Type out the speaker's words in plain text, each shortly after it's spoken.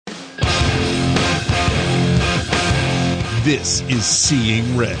This is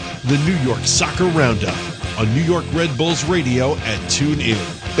Seeing Red, the New York Soccer Roundup on New York Red Bulls Radio at TuneIn,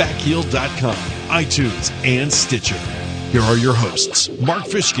 Backheel.com, iTunes, and Stitcher. Here are your hosts, Mark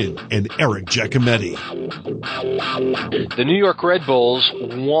Fishkin and Eric Giacometti. The New York Red Bulls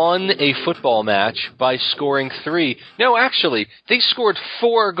won a football match by scoring 3. No, actually, they scored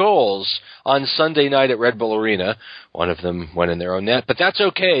 4 goals on Sunday night at Red Bull Arena. One of them went in their own net, but that's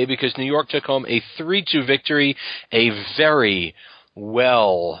okay because New York took home a 3-2 victory, a very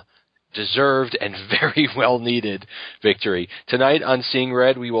well-deserved and very well-needed victory. Tonight on Seeing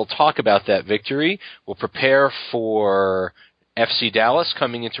Red, we will talk about that victory. We'll prepare for FC Dallas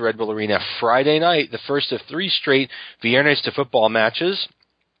coming into Red Bull Arena Friday night, the first of 3 straight Viernes de Football matches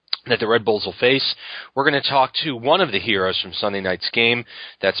that the Red Bulls will face. We're going to talk to one of the heroes from Sunday night's game.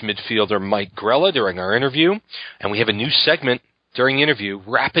 That's midfielder Mike Grella during our interview. And we have a new segment during the interview.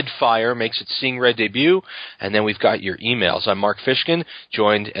 Rapid Fire makes its Seeing Red debut. And then we've got your emails. I'm Mark Fishkin,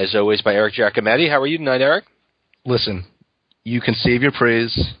 joined as always by Eric Giacometti. How are you tonight, Eric? Listen, you can save your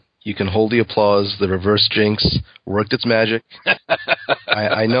praise. You can hold the applause. The reverse jinx worked its magic.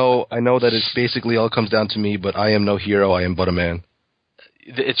 I know that it basically all comes down to me, but I am no hero. I am but a man.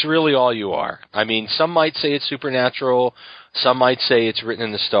 It's really all you are. I mean, some might say it's supernatural, some might say it's written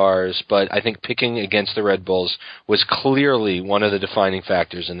in the stars, but I think picking against the Red Bulls was clearly one of the defining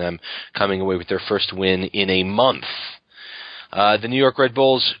factors in them coming away with their first win in a month. The New York Red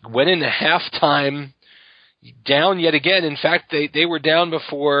Bulls went into halftime down yet again. In fact, they were down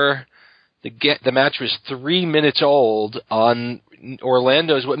before the match was 3 minutes old on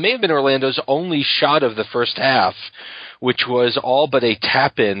what may have been Orlando's only shot of the first half, which was all but a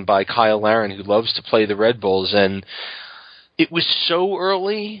tap-in by Kyle Larin, who loves to play the Red Bulls. And it was so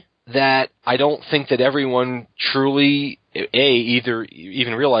early that I don't think that everyone truly, either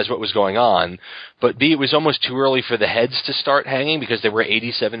even realized what was going on, but B, it was almost too early for the heads to start hanging because there were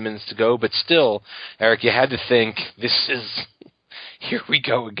 87 minutes to go. But still, Eric, you had to think, this is... Here we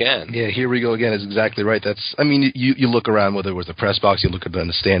go again. Yeah, here we go again is exactly right. You look around, whether it was the press box, you look at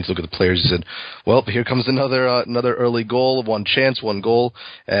the stands, look at the players, you said, well, here comes another early goal, one chance, one goal,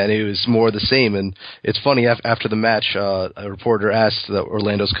 and it was more of the same. And it's funny, after the match, a reporter asked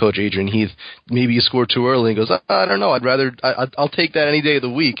Orlando's coach, Adrian Heath, maybe you scored too early, and he goes, I don't know, I'll take that any day of the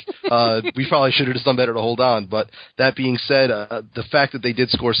week. We probably should have just done better to hold on. But that being said, the fact that they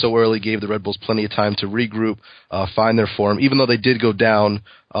did score so early gave the Red Bulls plenty of time to regroup, find their form, even though they did go down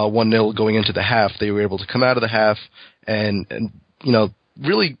 1-0 going into the half. They were able to come out of the half and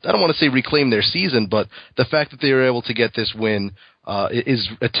really, I don't want to say reclaim their season, but the fact that they were able to get this win is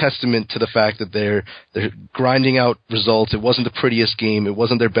a testament to the fact that they're grinding out results. It wasn't the prettiest game. It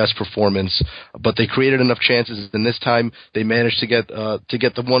wasn't their best performance, but they created enough chances, and this time they managed to get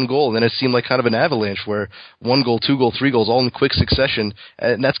the 1 goal. And then it seemed like kind of an avalanche where 1 goal, 2 goal, 3 goals, all in quick succession.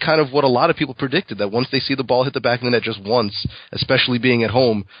 And that's kind of what a lot of people predicted, that once they see the ball hit the back of the net just once, especially being at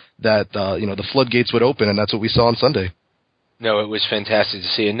home, that the floodgates would open, and that's what we saw on Sunday. No, it was fantastic to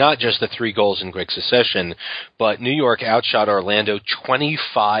see, and not just the 3 goals in quick succession, but New York outshot Orlando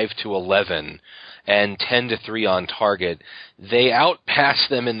 25-11 and 10-3 on target. They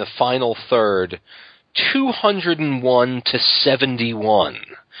outpassed them in the final third 201-71.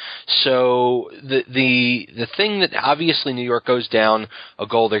 So the thing that obviously New York goes down a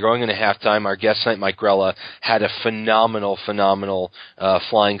goal, they're going into halftime. Our guest tonight, Mike Grella, had a phenomenal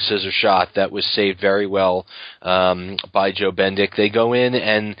flying scissor shot that was saved very well by Joe Bendik. They go in,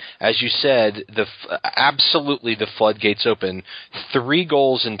 and as you said, absolutely the floodgates open. 3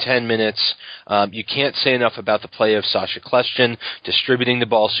 goals in 10 minutes. You can't say enough about the play of Sacha Kljestan, distributing the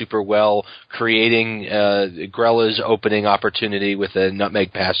ball super well, creating Grella's opening opportunity with a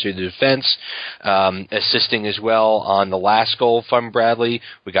nutmeg pass through the defense, assisting as well on the last goal from Bradley.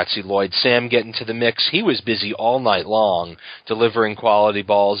 We got to see Lloyd Sam get into the mix. He was busy all night long delivering quality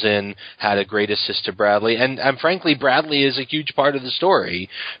balls in, had a great assist to Bradley. And frankly, Bradley is a huge part of the story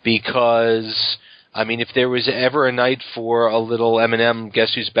because... I mean, if there was ever a night for a little Eminem,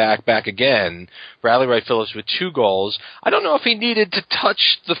 guess who's back again, Bradley Wright Phillips with 2 goals. I don't know if he needed to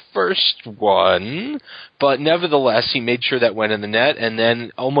touch the first one, but nevertheless, he made sure that went in the net, and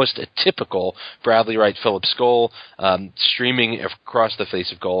then almost a typical Bradley Wright Phillips goal, streaming across the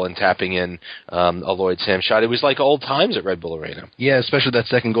face of goal and tapping in a Lloyd Sam shot. It was like old times at Red Bull Arena. Yeah, especially that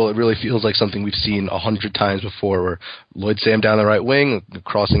second goal. It really feels like something we've seen 100 times before, where Lloyd Sam down the right wing,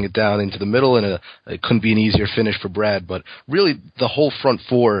 crossing it down into the middle, and it couldn't be an easier finish for Brad. But really, the whole front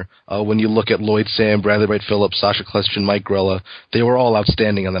four, when you look at Lloyd Sam, Bradley Wright Phillips, Sacha Kljestan, Mike Grella, they were all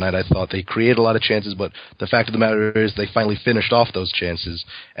outstanding on the night, I thought. They created a lot of chances, but the fact of the matter is they finally finished off those chances.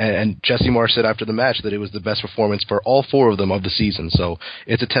 And Jesse Marsh said after the match that it was the best performance for all four of them of the season. So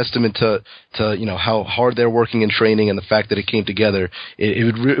it's a testament to how hard they're working in training and the fact that it came together.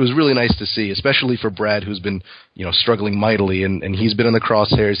 It was really nice to see, especially for Brad, who's been struggling mightily, and he's been in the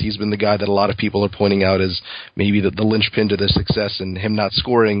crosshairs. He's been the guy that a lot of people are pointing out as maybe the linchpin to their success, and him not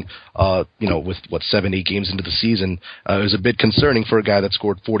scoring, with 7-8 games into the season, it was a bit concerning for a guy that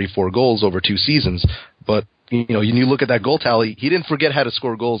scored 44 goals over 2 seasons. But you look at that goal tally, he didn't forget how to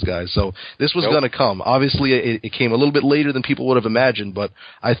score goals, guys. So this was going to come. Obviously, it came a little bit later than people would have imagined, but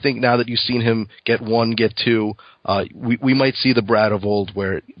I think now that you've seen him get 1, get 2, we might see the Brad of old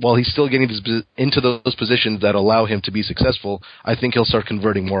where, while he's still getting into those positions that allow him to be successful, I think he'll start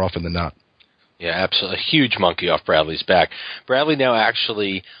converting more often than not. Yeah, absolutely. A huge monkey off Bradley's back. Bradley now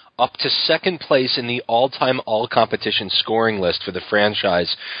actually up to second place in the all-time all-competition scoring list for the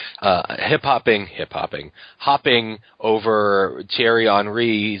franchise, hopping over Thierry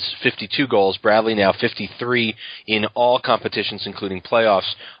Henry's 52 goals. Bradley now 53 in all competitions, including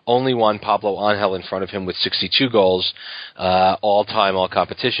playoffs. Only Juan Pablo Angel in front of him with 62 goals, all-time, all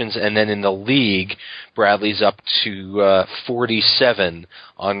competitions. And then in the league, Bradley's up to 47,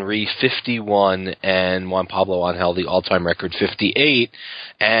 Henry 51, and Juan Pablo Angel, the all-time record, 58.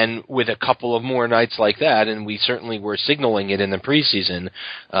 And with a couple of more nights like that, and we certainly were signaling it in the preseason,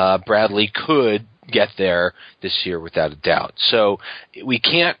 Bradley could get there this year without a doubt. So we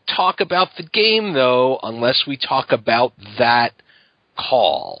can't talk about the game, though, unless we talk about that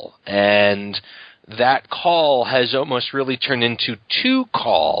call. And that call has almost really turned into 2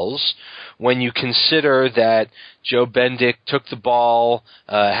 calls when you consider that Joe Bendik took the ball,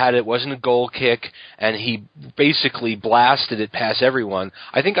 wasn't a goal kick, and he basically blasted it past everyone.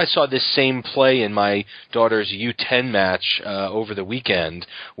 I think I saw this same play in my daughter's U10 match over the weekend,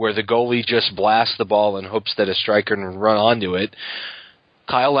 where the goalie just blasts the ball and hopes that a striker can run onto it.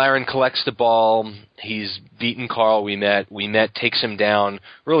 Kyle Larin collects the ball. He's beaten Carl Ouimet takes him down,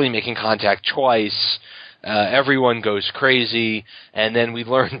 really making contact twice. Everyone goes crazy. And then we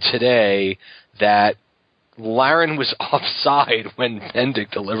learned today that Larin was offside when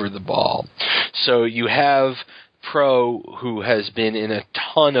Bendik delivered the ball. So you have Pro, who has been in a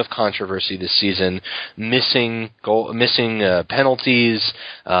ton of controversy this season, missing penalties,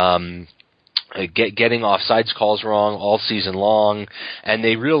 getting offsides calls wrong all season long, and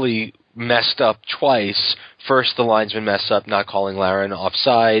they really messed up twice. First, the linesman messed up not calling Larin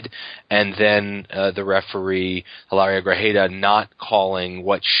offside, and then the referee, Hilario Grajeda, not calling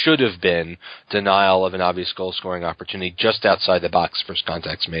what should have been denial of an obvious goal-scoring opportunity just outside the box. First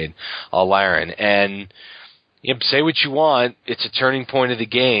contact's made, Larin. And say what you want, it's a turning point of the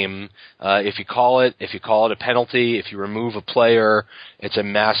game. If you call it a penalty, if you remove a player, it's a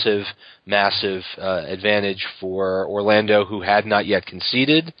massive advantage for Orlando, who had not yet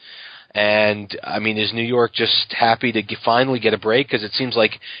conceded. And, I mean, is New York just happy to finally get a break? Because it seems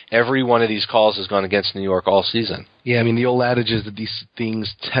like every one of these calls has gone against New York all season. Yeah, I mean, the old adage is that these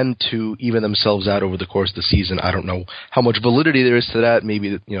things tend to even themselves out over the course of the season. I don't know how much validity there is to that.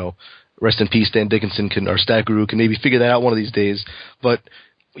 Maybe, rest in peace, Dan Dickinson, our stat guru, can maybe figure that out one of these days. But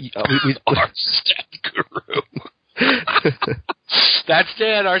our stat guru. That's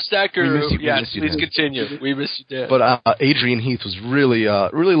Dan, our stat guru. Yes, please continue. We miss you, Dan. But Adrian Heath was really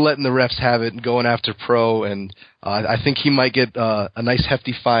letting the refs have it and going after Pro, and I think he might get a nice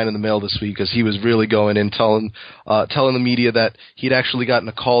hefty fine in the mail this week, because he was really going in telling the media that he'd actually gotten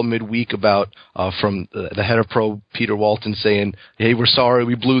a call midweek about from the head of Pro, Peter Walton, saying, "Hey, we're sorry,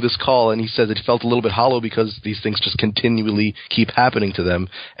 we blew this call," and he says it felt a little bit hollow because these things just continually keep happening to them,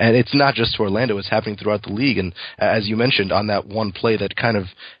 and it's not just to Orlando; it's happening throughout the league. And as you mentioned, on that one play that kind of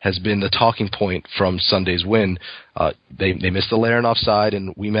has been the talking point from Sunday's win, they missed the Larin offside,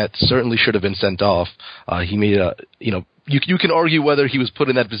 and Ouimet certainly should have been sent off. He made you can argue whether he was put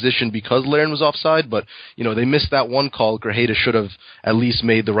in that position because Larin was offside, but they missed that one call. Grajeda should have at least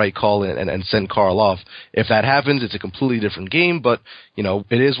made the right call and sent Carl off. If that happens, it's a completely different game, but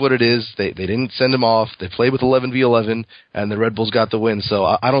it is what it is. They didn't send him off. They played with 11v11, and the Red Bulls got the win. So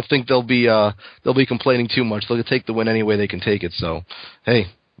I don't think they'll be complaining too much. They'll take the win any way they can take it. So hey,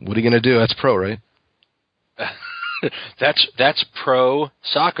 what are you going to do? That's Pro, right? That's pro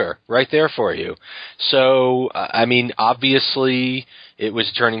soccer right there for you. So, I mean, obviously it was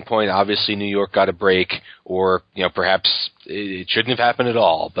a turning point. Obviously New York got a break, or, perhaps it shouldn't have happened at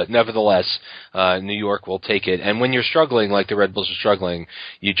all. But nevertheless, New York will take it. And when you're struggling like the Red Bulls are struggling,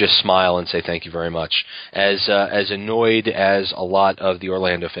 you just smile and say thank you very much. As annoyed as a lot of the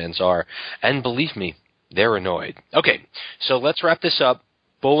Orlando fans are. And believe me, they're annoyed. Okay, so let's wrap this up.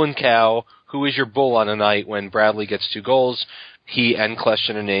 Bull and Cow, who is your bull on a night when Bradley gets 2 goals? He and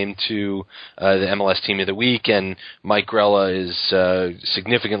Kleshin are named to the MLS Team of the Week, and Mike Grella is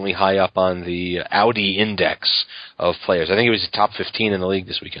significantly high up on the Audi index of players. I think he was top 15 in the league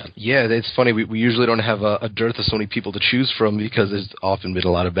this weekend. Yeah, it's funny. We usually don't have a dearth of so many people to choose from because there's often been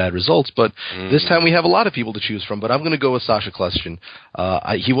a lot of bad results, but this time we have a lot of people to choose from. But I'm going to go with Sacha Kljestan.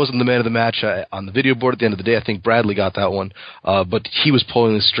 He wasn't the man of the match on the video board at the end of the day. I think Bradley got that one, but he was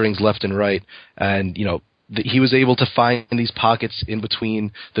pulling the strings left and right, and, you know, he was able to find these pockets in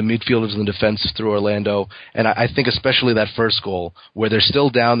between the midfielders and the defense through Orlando. And I think especially that first goal, where they're still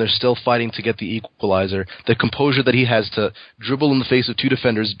down, they're still fighting to get the equalizer, the composure that he has to dribble in the face of 2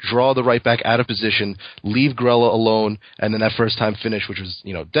 defenders, draw the right back out of position, leave Grella alone, and then that first time finish, which was,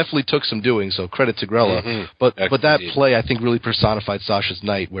 you know, definitely took some doing, so credit to Grella. Mm-hmm. But that play, I think, really personified Sacha's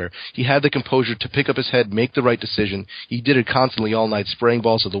night, where he had the composure to pick up his head, make the right decision. He did it constantly all night, spraying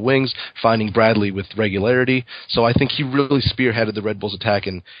balls to the wings, finding Bradley with regularity. So I think he really spearheaded the Red Bulls attack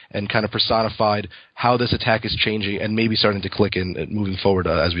and kind of personified how this attack is changing and maybe starting to click in moving forward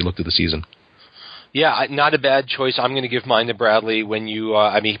as we look through the season. Yeah, not a bad choice. I'm going to give mine to Bradley.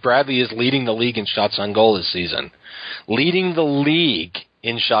 Bradley is leading the league in shots on goal this season. Leading the league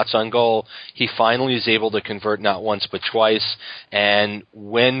in shots on goal. He finally is able to convert not once but twice. And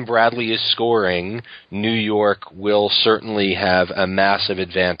when Bradley is scoring, New York will certainly have a massive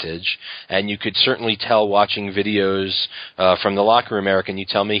advantage. And you could certainly tell watching videos from the locker room, Eric, and you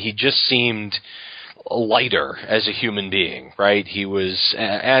tell me he just seemed lighter as a human being, right? He was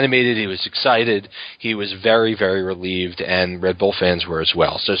animated, he was excited, he was very, very relieved, and Red Bull fans were as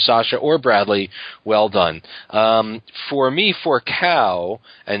well. So Sacha or Bradley, well done. For me, for Cal,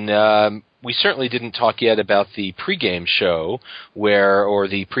 and we certainly didn't talk yet about the pregame show or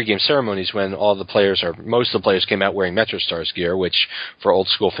the pregame ceremonies when most of the players came out wearing MetroStars gear, which for old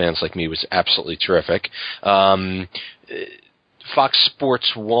school fans like me was absolutely terrific. Fox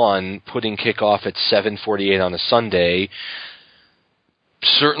Sports 1 putting kickoff at 7:48 on a Sunday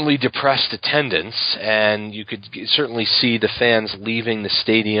certainly depressed attendance, and you could certainly see the fans leaving the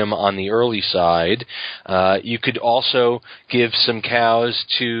stadium on the early side. You could also give some cows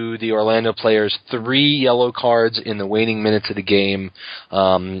to the Orlando players, 3 yellow cards in the waning minutes of the game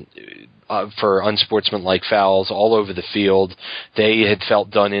for unsportsmanlike fouls all over the field. They had felt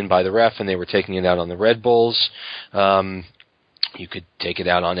done in by the ref, and they were taking it out on the Red Bulls. You could take it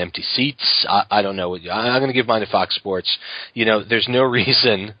out on empty seats. I don't know. I'm going to give mine to Fox Sports. You know, there's no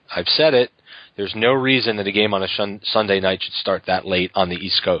reason, I've said it, there's no reason that a game on a Sunday night should start that late on the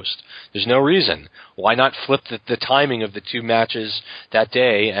East Coast. There's no reason. Why not flip the timing of the 2 matches that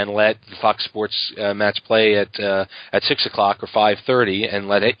day and let the Fox Sports match play at 6 o'clock or 5:30 and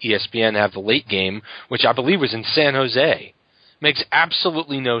let ESPN have the late game, which I believe was in San Jose? Makes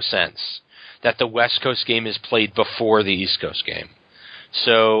absolutely no sense that the West Coast game is played before the East Coast game.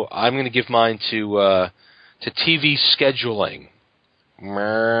 So I'm going to give mine to TV scheduling.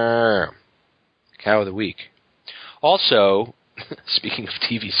 Cow of the week. Also, speaking of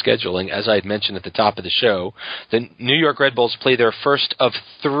TV scheduling, as I had mentioned at the top of the show, the New York Red Bulls play their first of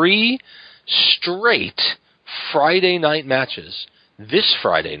 3 straight Friday night matches this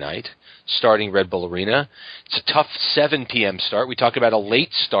Friday night, starting Red Bull Arena. It's a tough 7 p.m. start. We talk about a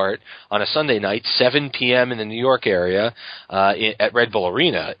late start on a Sunday night. 7 p.m. in the New York area at Red Bull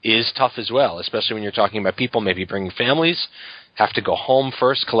Arena is tough as well, especially when you're talking about people maybe bringing families, have to go home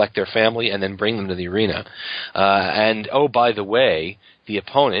first, collect their family, and then bring them to the arena. And, oh, by the way, the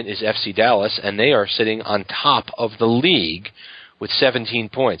opponent is FC Dallas, and they are sitting on top of the league with 17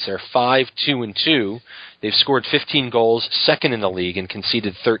 points. They're 5-2-2. They've scored 15 goals, second in the league, and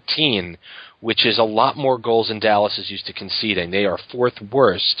conceded 13, which is a lot more goals than Dallas is used to conceding. They are 4th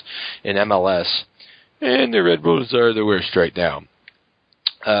worst in MLS, and the Red Bulls are the worst right now.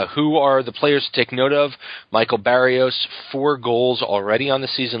 Who are the players to take note of? Michael Barrios, 4 goals already on the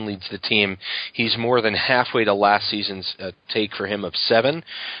season, leads the team. He's more than halfway to last season's take for him of 7.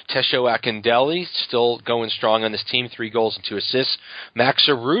 Tesho Akindele, still going strong on this team, 3 goals and 2 assists. Max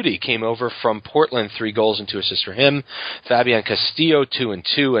Arudi came over from Portland, 3 goals and 2 assists for him. Fabian Castillo, 2 and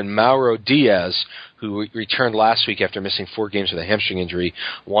 2. And Mauro Diaz, who returned last week after missing 4 games with a hamstring injury,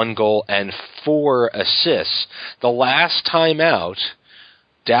 1 goal and 4 assists. The last time out,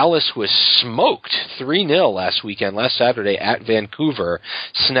 Dallas was smoked 3-0 last Saturday at Vancouver,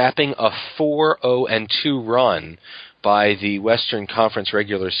 snapping a 4-0-2 run by the Western Conference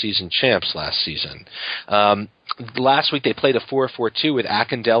regular season champs last season. Last week they played a 4-4-2 with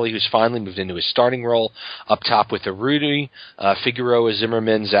Akindele, who's finally moved into his starting role, up top with Arudi, Figueroa,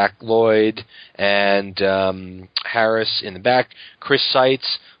 Zimmerman, Zach Lloyd, and Harris in the back. Chris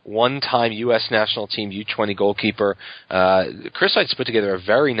Seitz, one-time U.S. national team U20 goalkeeper. Chris Seitz put together a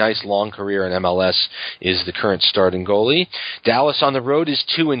very nice long career in MLS, is the current starting goalie. Dallas on the road is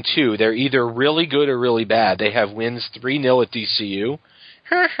 2-2. They're either really good or really bad. They have wins 3-0 at DCU.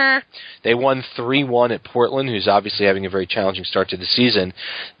 They won 3-1 at Portland, who's obviously having a very challenging start to the season.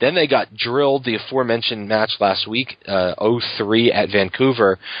 Then they got drilled the aforementioned match last week, 0-3 at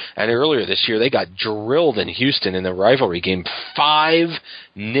Vancouver. And earlier this year, they got drilled in Houston in the rivalry game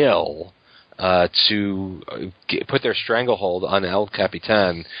 5-0 to put their stranglehold on El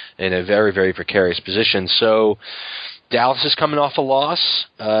Capitan in a very, very precarious position. So Dallas is coming off a loss.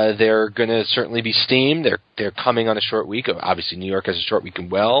 They're going to certainly be steamed. They're coming on a short week. Obviously, New York has a short week as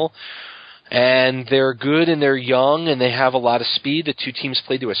well. And they're good and they're young and they have a lot of speed. The two teams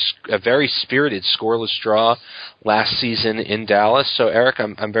played to a very spirited scoreless draw last season in Dallas. So, Eric,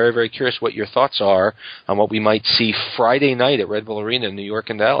 I'm very, very curious what your thoughts are on what we might see Friday night at Red Bull Arena in New York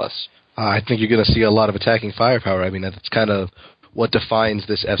and Dallas. I think you're going to see a lot of attacking firepower. I mean, that's kind of what defines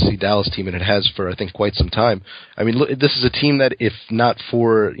this FC Dallas team, and it has for, I think, quite some time. I mean, look, this is a team that, if not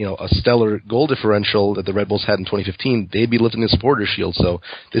for a stellar goal differential that the Red Bulls had in 2015, they'd be lifting the Supporters' Shield. So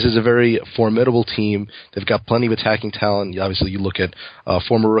this is a very formidable team. They've got plenty of attacking talent. Obviously, you look at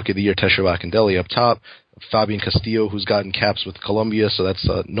former Rookie of the Year Tesho Akindele up top, Fabian Castillo, who's gotten caps with Colombia, so that's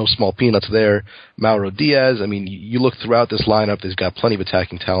no small peanuts there. Mauro Diaz. I mean, you look throughout this lineup, they've got plenty of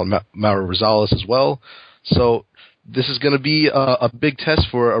attacking talent. Mauro Rosales as well. So this is going to be a big test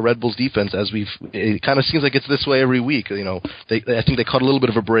for a Red Bulls defense, as it kind of seems like it's this way every week. I think they caught a little bit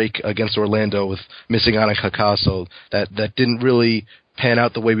of a break against Orlando with missing out on Kaká, so that didn't really pan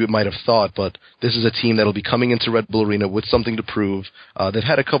out the way we might have thought, but this is a team that'll be coming into Red Bull Arena with something to prove. They've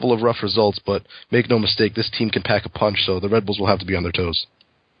had a couple of rough results, but make no mistake, this team can pack a punch, so the Red Bulls will have to be on their toes.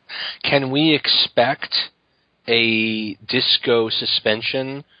 Can we expect a disco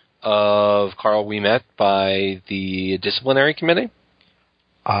suspension of Carl Ouimet by the disciplinary committee?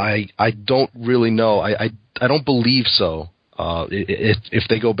 I don't really know. I don't believe so. If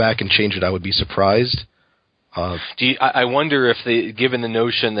they go back and change it, I would be surprised. I wonder if given the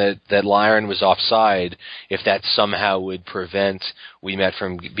notion that Lyron was offside, if that somehow would prevent Ouimet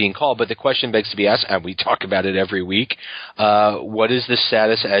from being called. But the question begs to be asked, and we talk about it every week, what is the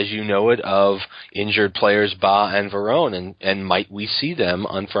status, as you know it, of injured players Ba and Verón, and might we see them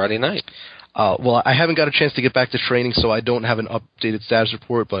on Friday night? Well, I haven't got a chance to get back to training, so I don't have an updated status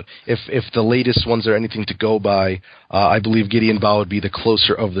report, but if the latest ones are anything to go by, I believe Gideon Ba would be the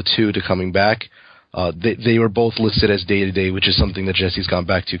closer of the two to coming back. They were both listed as day-to-day, which is something that Jesse's gone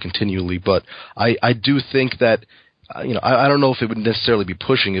back to continually. But I do think that, I don't know if it would necessarily be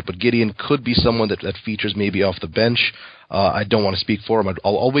pushing it, but Gideon could be someone that features maybe off the bench. I don't want to speak for him.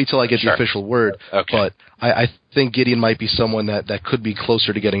 I'll wait till I get the official word. Okay. But I think Gideon might be someone that could be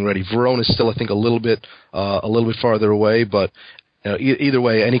closer to getting ready. Verón is still, I think, a little bit farther away. But either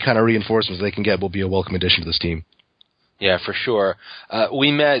way, any kind of reinforcements they can get will be a welcome addition to this team. Yeah, for sure.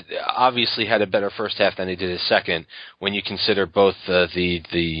 Ouimet obviously had a better first half than he did his second, when you consider both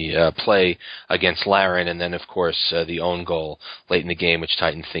the play against Lyron and then, of course, the own goal late in the game, which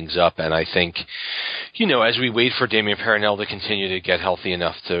tightened things up. And I think, as we wait for Damien Perenelle to continue to get healthy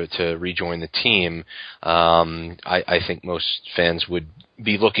enough to rejoin the team, I think most fans would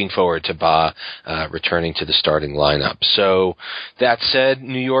be looking forward to Ba returning to the starting lineup. So that said,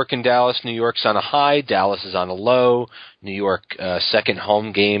 New York and Dallas. New York's on a high, Dallas is on a low. New York second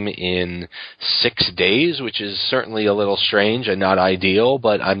home game in 6 days, which is certainly a little strange and not ideal,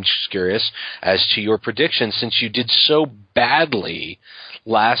 but I'm just curious as to your prediction, since you did so badly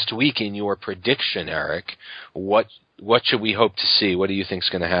last week in your prediction, Eric. What should we hope to see? What do you think is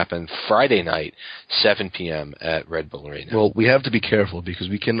going to happen Friday night, 7 p.m. at Red Bull Arena? Well, we have to be careful because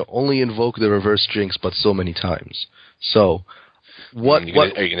we can only invoke the reverse jinx but so many times. So are you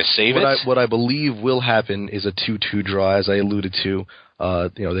going to save it? What I believe will happen is a 2-2 draw, as I alluded to.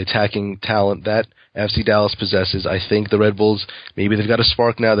 The attacking talent that FC Dallas possesses. I think the Red Bulls, maybe they've got a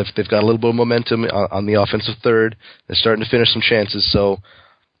spark now. They've got a little bit of momentum on the offensive third. They're starting to finish some chances. So,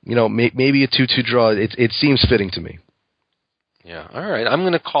 maybe a 2-2 draw. It seems fitting to me. Yeah, all right. I'm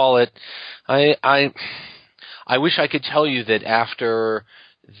going to call it. I wish I could tell you that after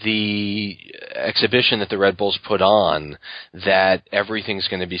the exhibition that the Red Bulls put on, that everything's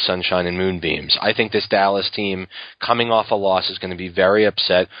going to be sunshine and moonbeams. I think this Dallas team, coming off a loss, is going to be very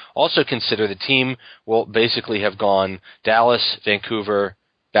upset. Also consider the team will basically have gone Dallas, Vancouver,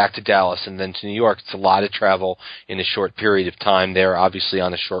 back to Dallas, and then to New York. It's a lot of travel in a short period of time. They're obviously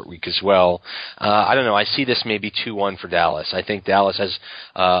on a short week as well. I don't know. I see this maybe 2-1 for Dallas. I think Dallas has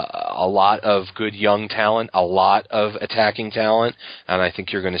a lot of good young talent, a lot of attacking talent, and I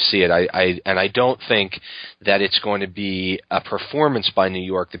think you're going to see it. I don't think that it's going to be a performance by New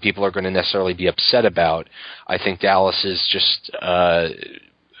York that people are going to necessarily be upset about. I think Dallas is just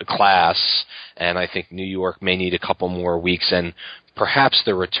class, and I think New York may need a couple more weeks and perhaps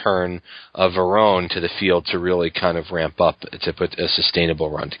the return of Verone to the field to really kind of ramp up to put a sustainable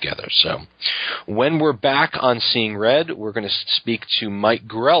run together. So when we're back on Seeing Red, we're going to speak to Mike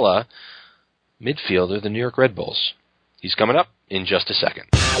Grella, midfielder of the New York Red Bulls. He's coming up in just a second.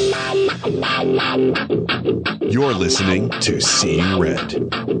 You're listening to Seeing Red.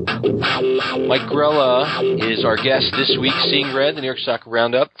 Mike Grella is our guest this week, Seeing Red, the New York Soccer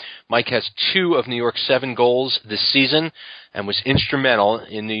Roundup. Mike has 2 of New York's 7 goals this season and was instrumental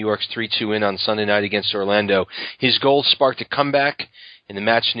in New York's 3-2 win on Sunday night against Orlando. His goals sparked a comeback in the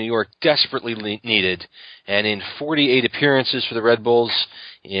match New York desperately needed, and in 48 appearances for the Red Bulls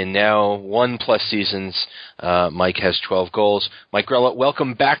in now 1+ seasons, Mike has 12 goals. Mike Grella,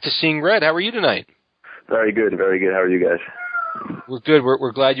 welcome back to Seeing Red. How are you tonight? Very good, very good. How are you guys? We're good.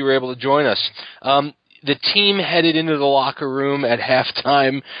 We're glad you were able to join us. The team headed into the locker room at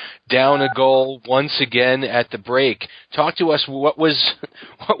halftime, down a goal once again at the break. Talk to us. What was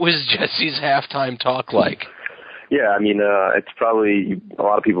Jesse's halftime talk like? Yeah, I mean, it's probably a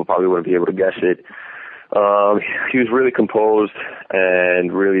lot of people probably wouldn't be able to guess it. He was really composed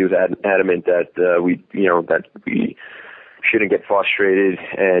and really was adamant that we shouldn't get frustrated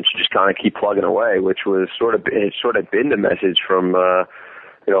and should just kind of keep plugging away, which was sort of been the message from the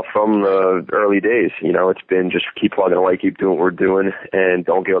early days. It's been just keep plugging away, keep doing what we're doing, and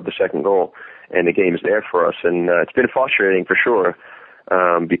don't give up the second goal. And the game is there for us. And it's been frustrating for sure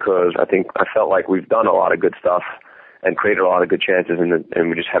because I felt like we've done a lot of good stuff and created a lot of good chances, and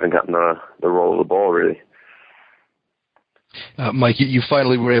we just haven't gotten the roll of the ball really. Mike, you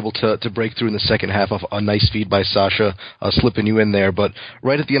finally were able to break through in the second half of a nice feed by Sasha, slipping you in there. But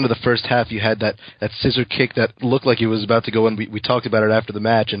right at the end of the first half, you had that scissor kick that looked like it was about to go in. We talked about it after the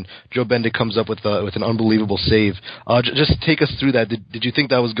match, and Joe Bendik comes up with an unbelievable save. Just take us through that. Did you think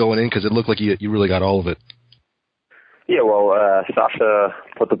that was going in? Because it looked like you really got all of it. Yeah, well, Sasha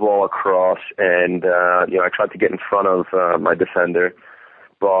put the ball across, and I tried to get in front of my defender,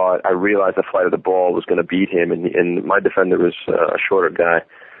 but I realized the flight of the ball was going to beat him, and my defender was a shorter guy.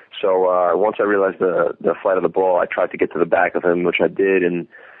 So once I realized the flight of the ball, I tried to get to the back of him, which I did, and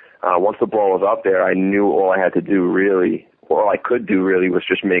once the ball was up there, I knew all I could do really was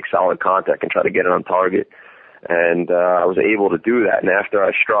just make solid contact and try to get it on target. And I was able to do that, and after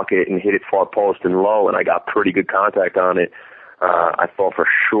I struck it and hit it far post and low, and I got pretty good contact on it, I thought for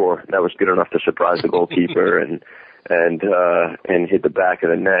sure that was good enough to surprise the goalkeeper and hit the back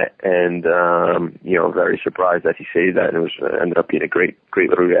of the net, and very surprised that he saved that, and it was ended up being a great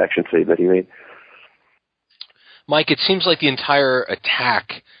little reaction save that he made. Mike, it seems like the entire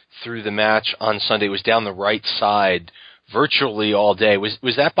attack through the match on Sunday was down the right side virtually all day.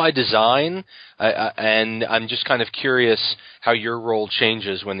 Was that by design? And I'm just kind of curious how your role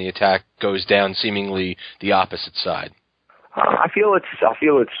changes when the attack goes down seemingly the opposite side. I feel it's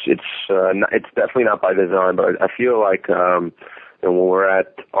definitely not by design, but I feel like when we're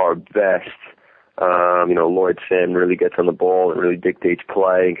at our best, Lloyd Sim really gets on the ball and really dictates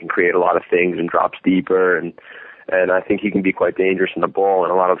play and can create a lot of things and drops deeper, and I think he can be quite dangerous in the ball,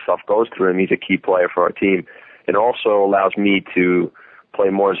 and a lot of stuff goes through him. He's a key player for our team. It also allows me to play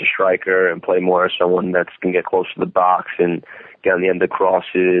more as a striker and play more as someone that can get close to the box and get on the end of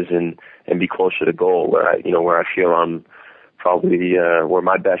crosses and be closer to goal, where I feel I'm probably where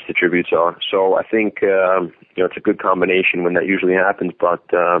my best attributes are. So I think it's a good combination when that usually happens, but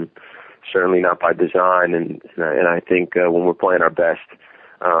certainly not by design. And I think when we're playing our best,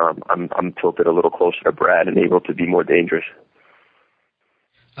 I'm tilted a little closer to Brad and able to be more dangerous.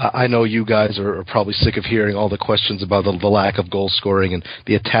 I know you guys are probably sick of hearing all the questions about the lack of goal scoring and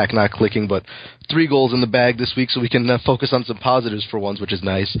the attack not clicking, but 3 goals in the bag this week, so we can focus on some positives for once, which is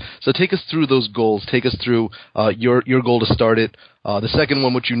nice. So take us through those goals. Take us through your goal to start it, the second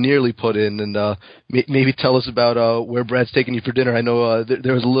one, which you nearly put in, and maybe tell us about where Brad's taking you for dinner. I know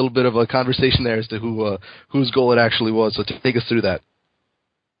there was a little bit of a conversation there as to whose goal it actually was, so take us through that.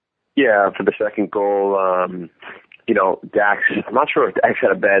 Yeah, for the second goal, Dax, I'm not sure if Dax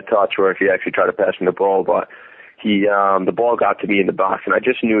had a bad touch or if he actually tried to pass him the ball, but the ball got to me in the box, and I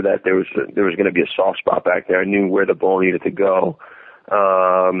just knew that there was going to be a soft spot back there. I knew where the ball needed to go,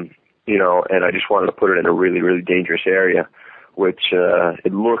 and I just wanted to put it in a really, really dangerous area which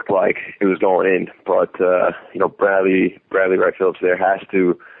it looked like it was going in, but Bradley Wright Phillips there has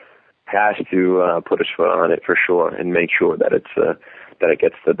to put his foot on it for sure and make sure that it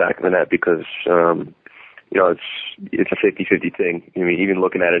gets to the back of the net, because it's a 50-50 thing. I mean, even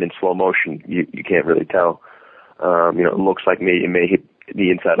looking at it in slow motion, you can't really tell. It looks like it may hit the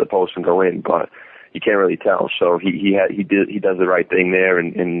inside of the post and go in, but you can't really tell. So he does the right thing there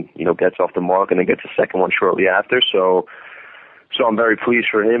and gets off the mark and then gets a second one shortly after. So I'm very pleased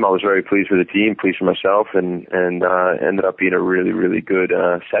for him. I was very pleased with the team, pleased for myself, and ended up being a really, really good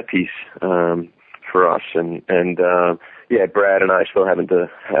set piece for us. And Brad and I still haven't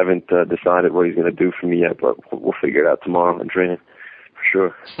decided what he's going to do for me yet, but we'll figure it out tomorrow in training for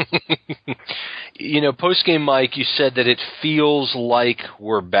sure. Post-game, Mike, you said that it feels like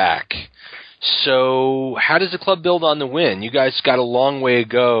we're back. So how does the club build on the win? You guys got a long way to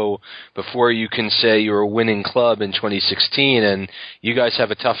go before you can say you're a winning club in 2016, and you guys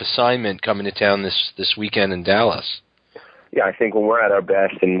have a tough assignment coming to town this weekend in Dallas. Yeah, I think when we're at our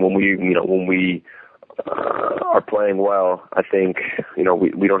best and when we are playing well, I think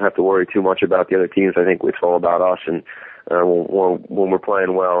we don't have to worry too much about the other teams. I think it's all about us, and when we're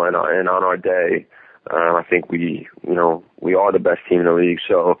playing well and on our day, I think we are the best team in the league.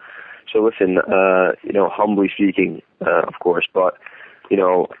 So listen, humbly speaking, of course, but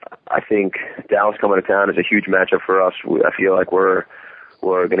I think Dallas coming to town is a huge matchup for us. I feel like we're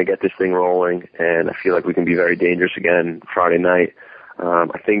going to get this thing rolling, and I feel like we can be very dangerous again Friday night.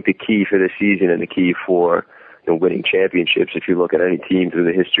 I think the key for this season and the key for winning championships, if you look at any team through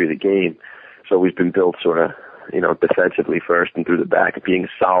the history of the game, it's always been built sort of defensively first and through the back, being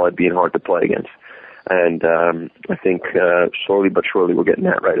solid, being hard to play against. And I think slowly but surely we're getting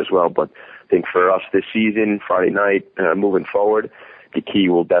that right as well. But I think for us this season, Friday night, moving forward, the key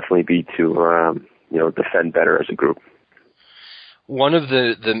will definitely be to defend better as a group. One of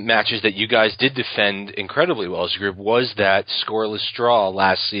the matches that you guys did defend incredibly well as a group was that scoreless draw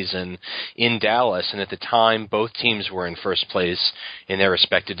last season in Dallas, and at the time both teams were in first place in their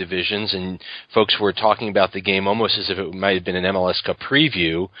respective divisions, and folks were talking about the game almost as if it might have been an MLS Cup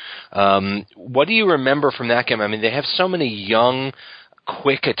preview. What do you remember from that game? I mean, they have so many young,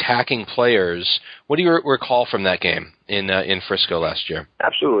 quick attacking players. What do you recall from that game in Frisco last year?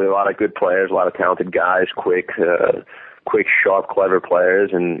 Absolutely, a lot of good players, a lot of talented guys, quick, sharp, clever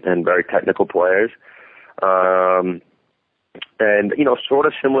players, and very technical players. And sort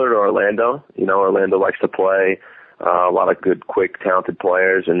of similar to Orlando. Orlando likes to play a lot of good, quick, talented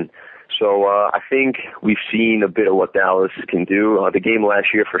players, and so I think we've seen a bit of what Dallas can do. The game last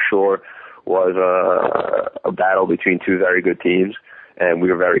year, for sure, was a battle between two very good teams, and we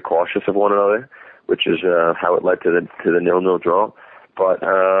were very cautious of one another, which is how it led to the 0-0 draw. But,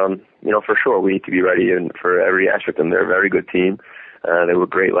 for sure, we need to be ready for every aspect of them. They're a very good team. They were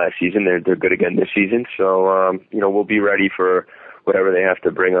great last season. They're good again this season. So, we'll be ready for whatever they have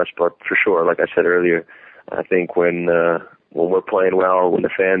to bring us. But for sure, like I said earlier, I think when we're playing well, when the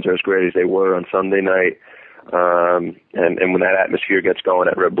fans are as great as they were on Sunday night, and when that atmosphere gets going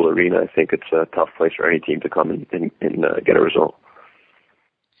at Red Bull Arena, I think it's a tough place for any team to come and get a result.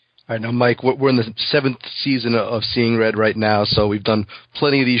 All right, now, Mike, we're in the 7th season of Seeing Red right now, so we've done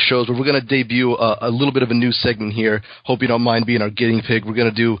plenty of these shows, but we're going to debut a little bit of a new segment here. Hope you don't mind being our guinea pig. We're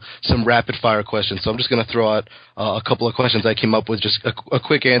going to do some rapid-fire questions, so I'm just going to throw out a couple of questions I came up with, just a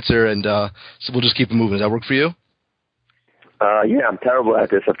quick answer, and so we'll just keep it moving. Does that work for you? Yeah, I'm terrible at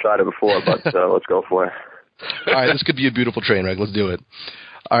this. I've tried it before, but let's go for it. All right, this could be a beautiful train wreck. Let's do it.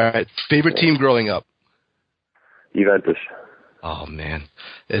 All right, favorite team growing up? Juventus. Oh, man.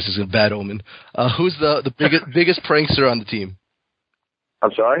 This is a bad omen. Who's the biggest prankster on the team?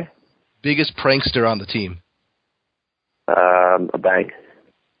 I'm sorry? Biggest prankster on the team? A bank.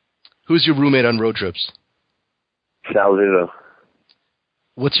 Who's your roommate on road trips? Sal Zizzo.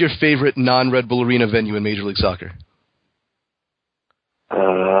 What's your favorite non-Red Bull Arena venue in Major League Soccer?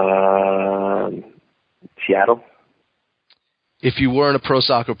 Seattle. If you weren't a pro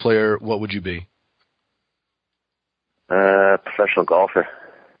soccer player, what would you be? Professional golfer.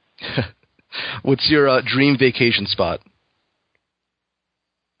 What's your dream vacation spot?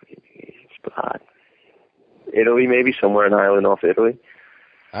 Italy, maybe, somewhere in Ireland off Italy.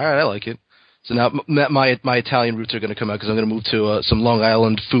 All right, I like it. So now my Italian roots are going to come out because I'm going to move to some Long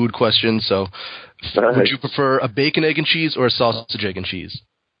Island food questions. So would you prefer a bacon, egg, and cheese or a sausage, egg, and cheese?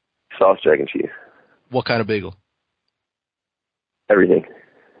 Sausage, egg, and cheese. What kind of bagel? Everything.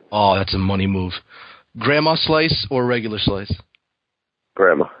 Oh, that's a money move. Grandma slice or regular slice?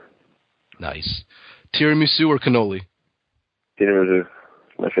 Grandma. Nice. Tiramisu or cannoli? Tiramisu.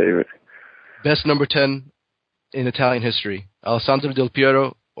 My favorite. Best number 10 in Italian history? Alessandro Del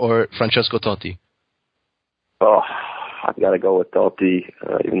Piero or Francesco Totti? Oh, I've got to go with Totti,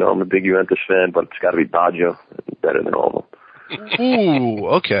 even though I'm a big Juventus fan, but it's got to be Baggio. Better than all of them. Ooh,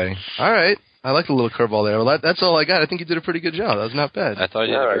 okay. All right. I like the little curveball there. Well, that's all I got. I think you did a pretty good job. That was not bad. I thought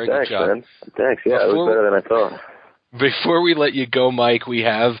you did a very good job. Man. Thanks. Yeah, it was better than I thought. Before we let you go, Mike, we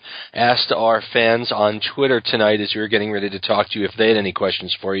have asked our fans on Twitter tonight as we were getting ready to talk to you if they had any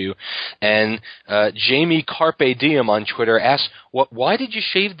questions for you. And Jamie Carpe Diem on Twitter asked, why did you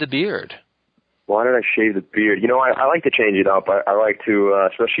shave the beard? Why did I shave the beard? I like to change it up. I like to,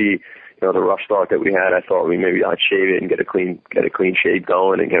 especially, the rough start that we had. I thought maybe I'd shave it and get a clean shave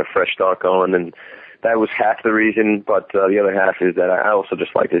going and get a fresh start going. And that was half the reason. But the other half is that I also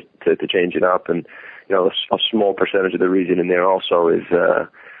just like to change it up. And, a small percentage of the reason in there also is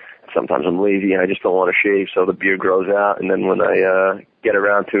sometimes I'm lazy and I just don't want to shave, so the beard grows out. And then when I get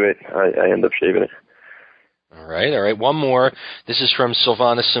around to it, I end up shaving it. All right. One more. This is from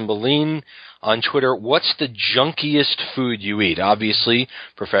Silvana Cymbeline on Twitter. What's the junkiest food you eat? Obviously,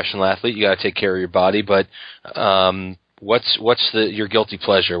 professional athlete, you got to take care of your body, but what's your guilty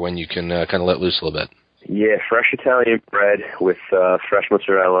pleasure when you can kind of let loose a little bit? Yeah, fresh Italian bread with fresh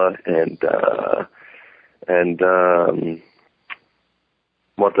mozzarella and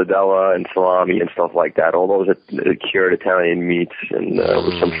mortadella and salami and stuff like that. All those are cured Italian meats, and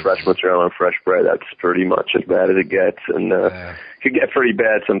with some fresh mozzarella and fresh bread, that's pretty much as bad as it gets. And it could get pretty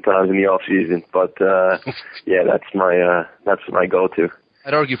bad sometimes in the off season, but yeah, that's my go-to.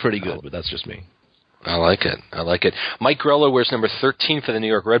 I'd argue pretty good, but that's just me. I like it. Mike Grella wears number 13 for the New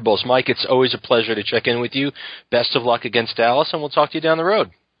York Red Bulls. Mike, it's always a pleasure to check in with you. Best of luck against Dallas, and we'll talk to you down the road.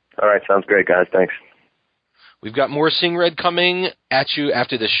 All right, sounds great, guys. Thanks. We've got more Seeing Red coming at you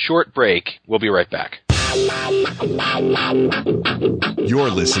after this short break. We'll be right back. You're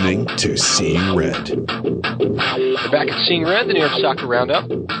listening to Seeing Red. We're back at Seeing Red, the New York Soccer Roundup.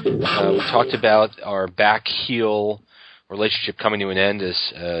 We talked about our back heel relationship coming to an end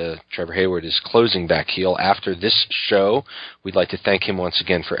as Trevor Hayward is closing back heel after this show. We'd like to thank him once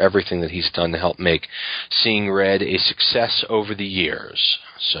again for everything that he's done to help make Seeing Red a success over the years.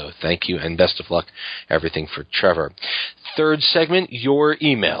 So thank you and best of luck, everything for Trevor. Third segment, your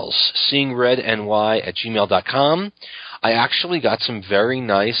emails, seeingredny@gmail.com. I actually got some very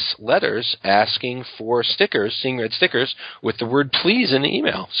nice letters asking for stickers, Seeing Red stickers, with the word please in the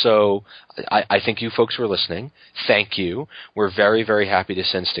email. So I think you folks were listening. Thank you. We're very, very happy to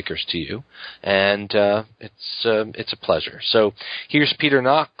send stickers to you. And it's a pleasure. So here's Peter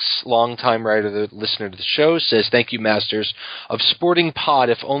Knox, longtime writer, listener to the show, says, thank you, Masters of Sporting Pod.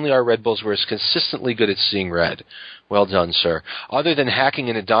 If only our Red Bulls were as consistently good at Seeing Red. Well done, sir. Other than hacking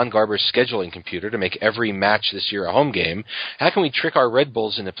into Don Garber's scheduling computer to make every match this year a home game, how can we trick our Red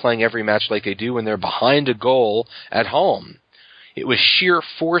Bulls into playing every match like they do when they're behind a goal at home? It was sheer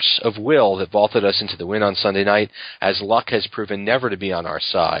force of will that vaulted us into the win on Sunday night, as luck has proven never to be on our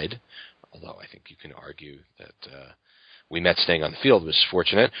side. Although I think you can argue that we met staying on the field was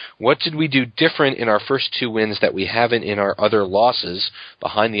fortunate. What did we do different in our first two wins that we haven't in our other losses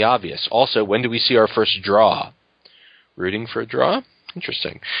behind the obvious? Also, when do we see our first draw? Rooting for a draw?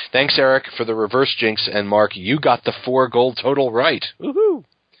 Interesting. Thanks, Eric, for the reverse jinx, and Mark, you got the 4-goal total right. Woohoo!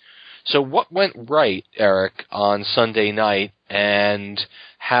 So what went right, Eric, on Sunday night, and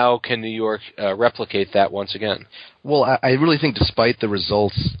how can New York replicate that once again? Well, I really think despite the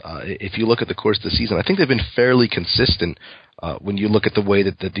results, if you look at the course of the season, I think they've been fairly consistent when you look at the way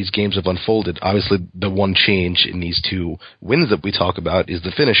that these games have unfolded. Obviously, the one change in these two wins that we talk about is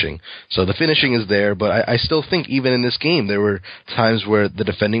the finishing. So the finishing is there, but I still think even in this game, there were times where the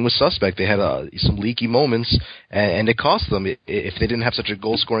defending was suspect. They had some leaky moments, and it cost them. If they didn't have such a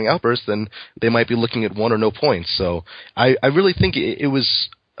goal-scoring outburst, then they might be looking at 1 or no points. So I really think it was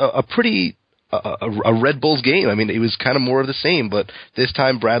a pretty... A Red Bulls game. I mean, it was kind of more of the same, but this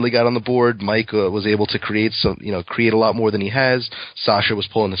time Bradley got on the board. Mike was able to create a lot more than he has. Sasha was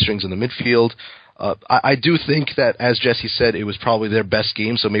pulling the strings in the midfield. I do think that, as Jesse said, it was probably their best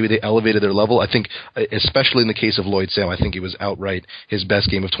game, so maybe they elevated their level. I think, especially in the case of Lloyd Sam, I think it was outright his best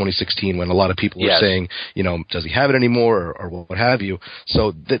game of 2016 when a lot of people were saying, does he have it anymore or what have you.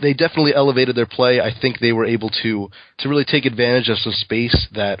 So they definitely elevated their play. I think they were able to really take advantage of some space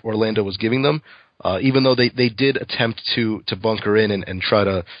that Orlando was giving them. Even though they did attempt to bunker in and try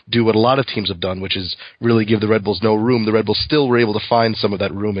to do what a lot of teams have done, which is really give the Red Bulls no room, the Red Bulls still were able to find some of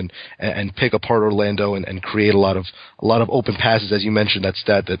that room and pick apart Orlando and create a lot of open passes, as you mentioned, that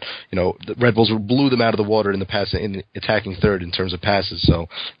stat that the Red Bulls blew them out of the water in the attacking third in terms of passes. So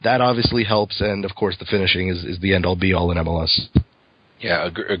that obviously helps, and of course the finishing is the end all be all in MLS. Yeah,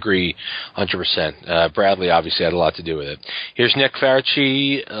 agree 100%. Bradley obviously had a lot to do with it. Here's Nick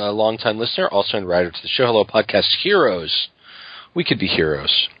Faraci, a longtime listener, also a writer to the show. Hello, podcast heroes. We could be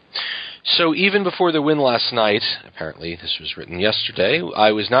heroes. So even before the win last night, apparently this was written yesterday,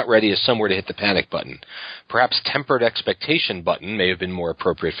 I was not ready as somewhere to hit the panic button. Perhaps tempered expectation button may have been more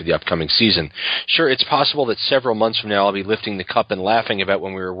appropriate for the upcoming season. Sure, it's possible that several months from now I'll be lifting the cup and laughing about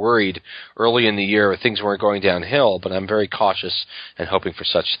when we were worried early in the year things weren't going downhill, but I'm very cautious and hoping for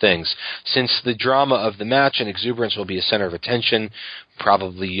such things. Since the drama of the match and exuberance will be a center of attention,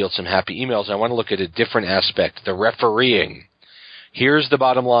 probably yield some happy emails, I want to look at a different aspect, the refereeing. Here's the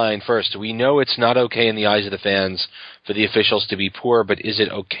bottom line first. We know it's not okay in the eyes of the fans for the officials to be poor, but is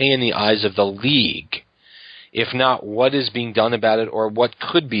it okay in the eyes of the league? If not, what is being done about it, or what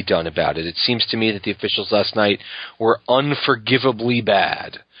could be done about it? It seems to me that the officials last night were unforgivably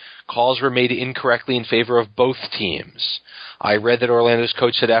bad. Calls were made incorrectly in favor of both teams. I read that Orlando's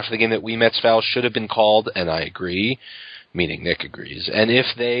coach said after the game that Ouimet's foul should have been called, and I agree. Meaning Nick agrees. And if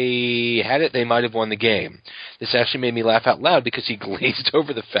they had it, they might have won the game. This actually made me laugh out loud because he glazed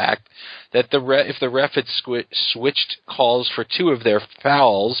over the fact that if the ref had switched calls for two of their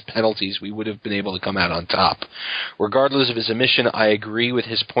fouls, penalties, we would have been able to come out on top. Regardless of his omission, I agree with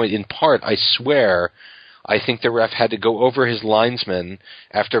his point in part. I swear, I think the ref had to go over his linesman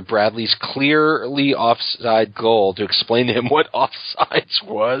after Bradley's clearly offside goal to explain to him what offsides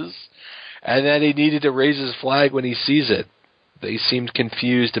was, and that he needed to raise his flag when he sees it. They seemed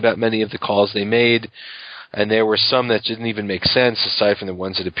confused about many of the calls they made, and there were some that didn't even make sense, aside from the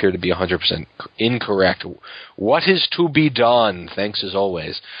ones that appeared to be 100% incorrect. What is to be done? Thanks as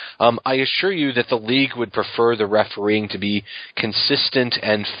always. I assure you that the league would prefer the refereeing to be consistent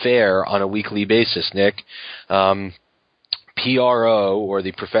and fair on a weekly basis, Nick. PRO, or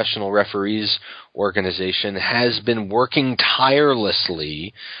the Professional Referees Organization, has been working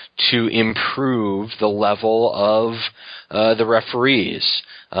tirelessly to improve the level of the referees.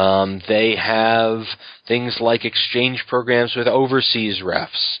 They have things like exchange programs with overseas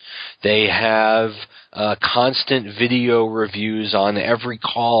refs. They have constant video reviews on every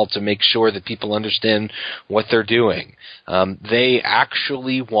call to make sure that people understand what they're doing. They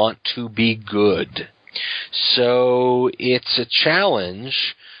actually want to be good. So it's a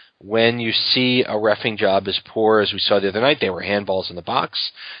challenge when you see a reffing job as poor as we saw the other night. There were handballs in the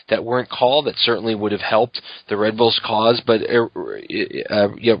box that weren't called that certainly would have helped the Red Bulls' cause, but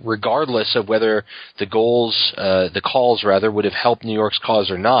regardless of whether the calls would have helped New York's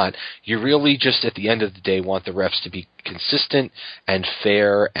cause or not, you really just at the end of the day want the refs to be consistent and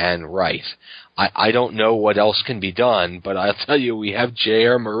fair and right. I don't know what else can be done, but I'll tell you, we have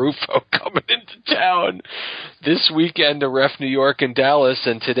J.R. Marufo coming into town this weekend to ref New York and Dallas,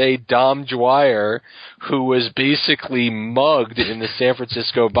 and today Dom Dwyer, who was basically mugged in the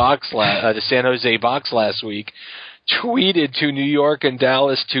San Jose box last week, tweeted to New York and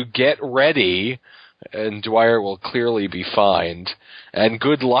Dallas to get ready, and Dwyer will clearly be fined. And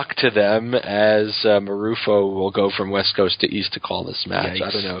good luck to them as Marufo will go from West Coast to East to call this match. Yikes.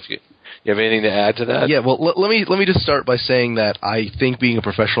 I don't know if you have anything to add to that? Yeah, well, let me just start by saying that I think being a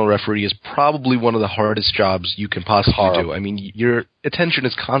professional referee is probably one of the hardest jobs you can possibly do. I mean, your attention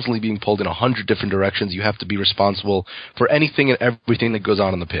is constantly being pulled in 100 different directions. You have to be responsible for anything and everything that goes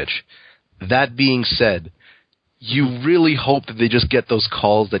on the pitch. That being said, you really hope that they just get those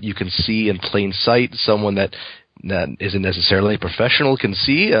calls that you can see in plain sight, someone that isn't necessarily a professional can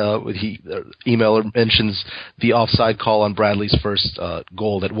see. Emailer mentions the offside call on Bradley's first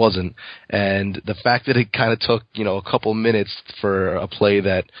goal that wasn't, and the fact that it kind of took a couple minutes for a play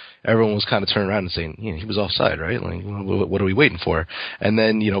that everyone was kind of turning around and saying, he was offside, right? Like, what are we waiting for? And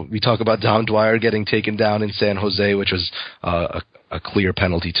then we talk about Dom Dwyer getting taken down in San Jose, which was a clear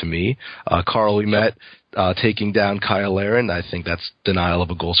penalty to me. Carl Ouimet taking down Kyle Aaron. I think that's denial of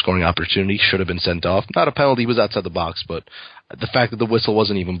a goal-scoring opportunity. Should have been sent off. Not a penalty. He was outside the box, but the fact that the whistle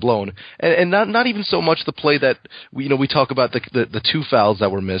wasn't even blown. And not even so much the play that, we talk about the two fouls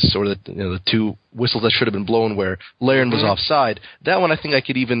that were missed, or the two whistles that should have been blown where Larin was offside. That one I think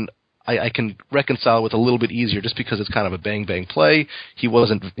I can reconcile with a little bit easier, just because it's kind of a bang play. He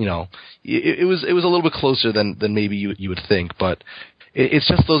wasn't, it was a little bit closer than maybe you would think, but it's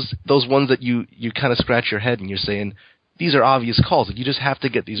just those ones that you kind of scratch your head and you're saying, these are obvious calls. You just have to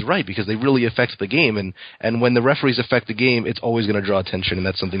get these right because they really affect the game, and when the referees affect the game, it's always going to draw attention, and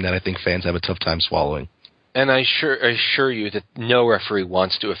that's something that I think fans have a tough time swallowing. And I assure you that no referee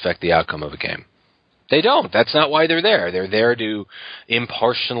wants to affect the outcome of a game. They don't. That's not why they're there. They're there to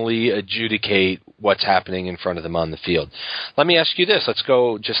impartially adjudicate what's happening in front of them on the field. Let me ask you this. Let's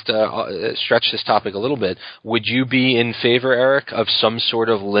go just stretch this topic a little bit. Would you be in favor, Eric, of some sort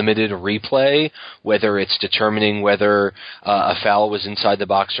of limited replay, whether it's determining whether a foul was inside the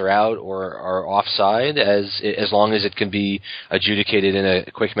box or out or offside, as long as it can be adjudicated in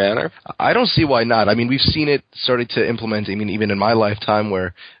a quick manner? I don't see why not. I mean, we've seen it started to implement, I mean, even in my lifetime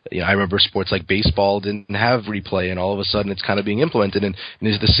where, I remember sports like baseball didn't have replay, and all of a sudden it's kind of being implemented, and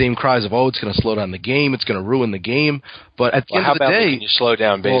there's the same cries of, it's going to slow down the game, it's going to ruin the game. But at the end of the day, can you slow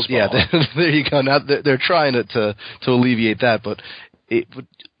down baseball? Well, yeah, there you go. Now they're trying to alleviate that, but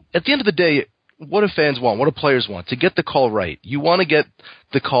at the end of the day, what do fans want? What do players want? To get the call right. You want to get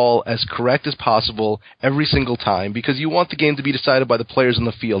the call as correct as possible every single time because you want the game to be decided by the players in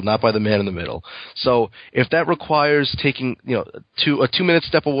the field, not by the man in the middle. So if that requires taking, a 2-minute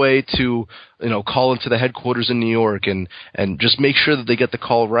step away to, call into the headquarters in New York and just make sure that they get the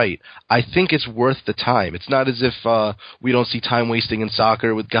call right, I think it's worth the time. It's not as if we don't see time wasting in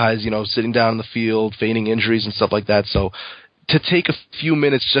soccer with guys, sitting down in the field, feigning injuries and stuff like that. So to take a few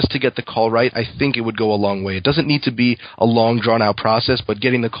minutes just to get the call right, I think it would go a long way. It doesn't need to be a long, drawn-out process, but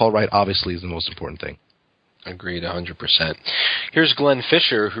getting the call right obviously is the most important thing. Agreed, 100%. Here's Glenn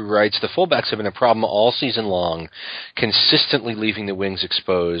Fisher, who writes, the fullbacks have been a problem all season long, consistently leaving the wings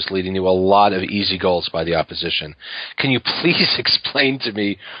exposed, leading to a lot of easy goals by the opposition. Can you please explain to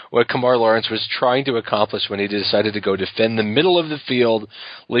me what Kemar Lawrence was trying to accomplish when he decided to go defend the middle of the field,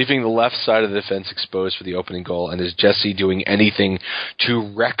 leaving the left side of the defense exposed for the opening goal, and is Jesse doing anything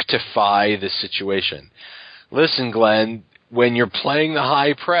to rectify the situation? Listen, Glenn, when you're playing the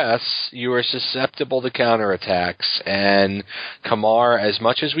high press, you are susceptible to counterattacks. And Kemar, as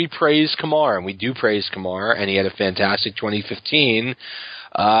much as we praise Kemar, and we do praise Kemar, and he had a fantastic 2015,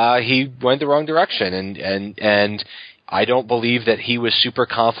 he went the wrong direction. And I don't believe that he was super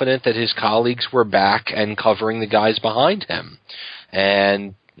confident that his colleagues were back and covering the guys behind him.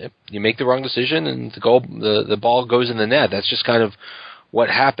 And you make the wrong decision, and the ball goes in the net. That's just kind of what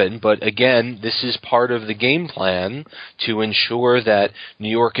happened. But again, this is part of the game plan to ensure that New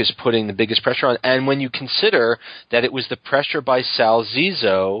York is putting the biggest pressure on. And when you consider that it was the pressure by Sal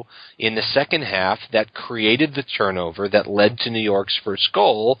Zizzo in the second half that created the turnover that led to New York's first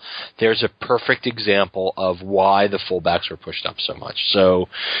goal, there's a perfect example of why the fullbacks were pushed up so much. So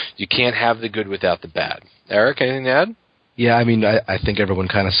you can't have the good without the bad. Eric, anything to add? Yeah, I mean, I think everyone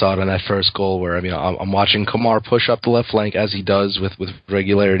kind of saw it on that first goal where, I'm watching Kemar push up the left flank as he does with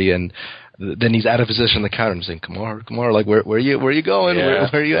regularity, and then he's out of position in the counter. I'm saying, Kemar, like, where are you going? Yeah,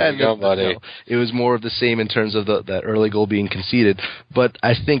 where are you at? Go, buddy. It was more of the same in terms of that early goal being conceded. But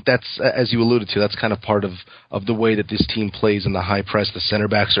I think that's, as you alluded to, that's kind of part of the way that this team plays in the high press. The center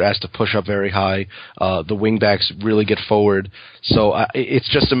backs are asked to push up very high. The wing backs really get forward. So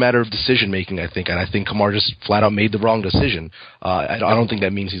it's just a matter of decision making, I think. And I think Kemar just flat out made the wrong decision. I don't think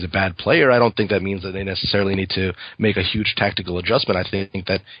that means he's a bad player. I don't think that means that they necessarily need to make a huge tactical adjustment. I think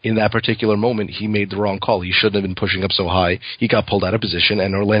that in that particular moment, he made the wrong call. He shouldn't have been pushing up so high. He got pulled out of position,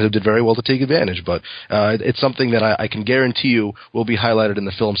 and Orlando did very well to take advantage. But it's something that I can guarantee you will be highlighted in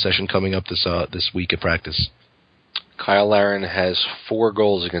the film session coming up this week at practice. Kyle Larin has 4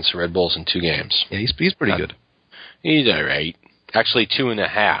 goals against the Red Bulls in 2 games. Yeah, he's pretty good. He's all right. Actually,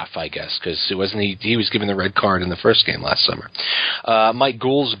 2.5, I guess, because it wasn't he was given the red card in the first game last summer. Mike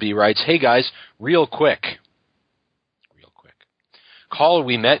Goolsby writes, hey, guys, real quick. Caller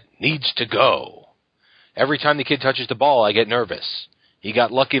we met needs to go. Every time the kid touches the ball, I get nervous. He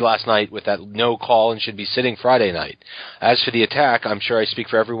got lucky last night with that no call and should be sitting Friday night. As for the attack, I'm sure I speak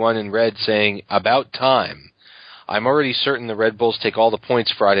for everyone in red saying, about time. I'm already certain the Red Bulls take all the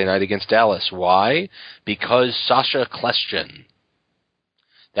points Friday night against Dallas. Why? Because Sasha Kljestan.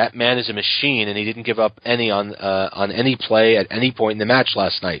 That man is a machine, and he didn't give up any on any play at any point in the match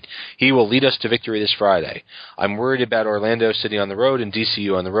last night. He will lead us to victory this Friday. I'm worried about Orlando City on the road and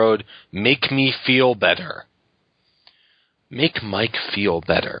DCU on the road. Make me feel better. Make Mike feel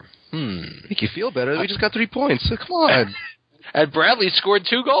better. Make you feel better? We just got 3 points. So come on. And Bradley scored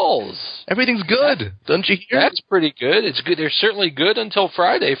 2 goals. Everything's good. Don't you hear? That's pretty good. It's good. They're certainly good until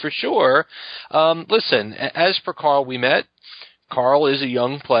Friday for sure. Listen, as per Carl we met, Carl is a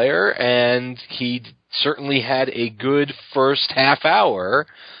young player, and he certainly had a good first half hour,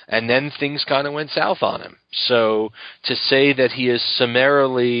 and then things kind of went south on him. So to say that he is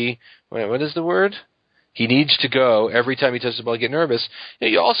summarily, what is the word? He needs to go every time he touches the ball, get nervous.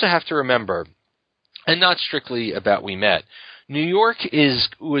 You also have to remember, and not strictly about we met, New York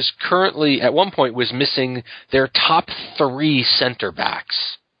was currently, at one point, was missing their top 3 center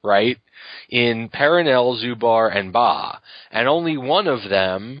backs, right? In Perenelle, Zubar, and Ba. And only one of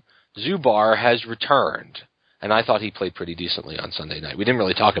them, Zubar has returned. And I thought he played pretty decently on Sunday night. We didn't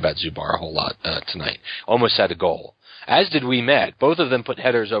really talk about Zubar a whole lot tonight. Almost had a goal. As did Ouimet. Both of them put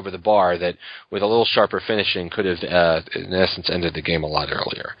headers over the bar that, with a little sharper finishing, could have, in essence, ended the game a lot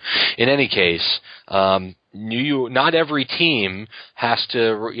earlier. In any case, not every team has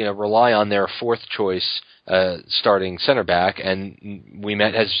to rely on their fourth choice starting center back, and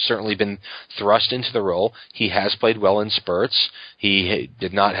Ouimet has certainly been thrust into the role. He has played well in spurts. He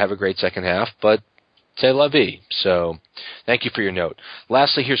did not have a great second half, but c'est la vie. So, thank you for your note.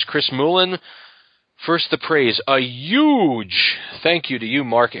 Lastly, here's Chris Moulin. First, the praise. A huge thank you to you,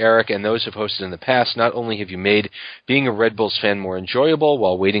 Mark, Eric, and those who've hosted in the past. Not only have you made being a Red Bulls fan more enjoyable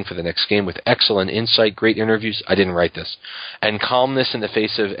while waiting for the next game with excellent insight, great interviews, I didn't write this, and calmness in the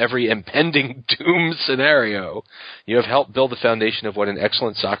face of every impending doom scenario, you have helped build the foundation of what an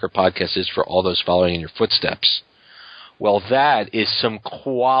excellent soccer podcast is for all those following in your footsteps. Well, that is some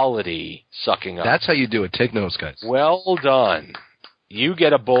quality sucking up. That's how you do it. Take notes, guys. Well done. You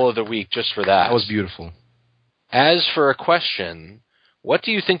get a Bull of the Week just for that. That was beautiful. As for a question, what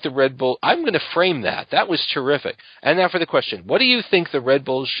do you think the Red Bulls... I'm going to frame that. That was terrific. And now for the question. What do you think the Red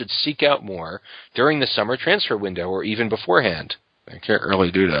Bulls should seek out more during the summer transfer window or even beforehand? I can't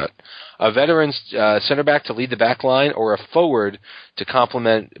really do that. A veteran center back to lead the back line or a forward to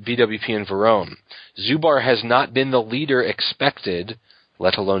complement BWP and Verón? Zubar has not been the leader expected,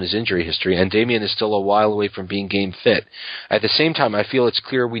 let alone his injury history, and Damian is still a while away from being game fit. At the same time, I feel it's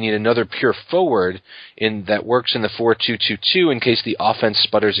clear we need another pure forward that works in the 4-2-2-2 in case the offense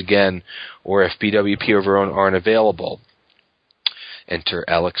sputters again, or if BWP or Verón aren't available. Enter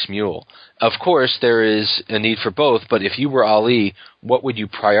Alex Mule. Of course, there is a need for both, but if you were Ali, what would you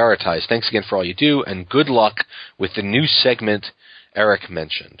prioritize? Thanks again for all you do, and good luck with the new segment Eric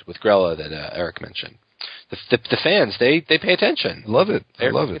mentioned, with Grella that Eric mentioned. The fans, they pay attention. Love it. I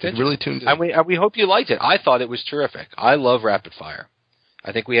love it. They really tuned in. And we hope you liked it. I thought it was terrific. I love Rapid Fire.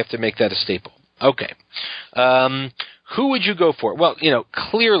 I think we have to make that a staple. Okay. Who would you go for? Well,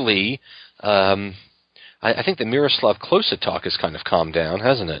 clearly, I think the Miroslav Klose talk has kind of calmed down,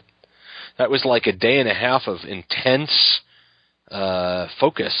 hasn't it? That was like a day and a half of intense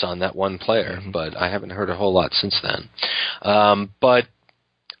focus on that one player, but I haven't heard a whole lot since then.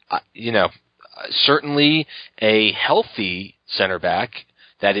 Certainly a healthy center back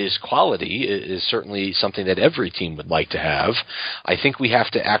that is quality is certainly something that every team would like to have. I think we have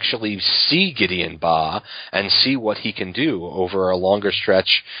to actually see Gideon Bah and see what he can do over a longer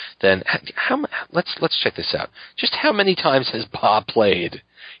stretch than let's check this out. Just how many times has Bah played?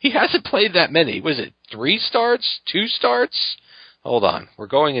 He hasn't played that many. Was it 3 starts? 2 starts? Hold on. We're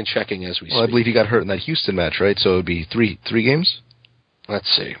going and checking as we speak. Well, I believe he got hurt in that Houston match, right? So it would be three games?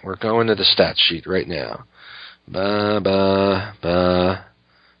 Let's see. We're going to the stat sheet right now.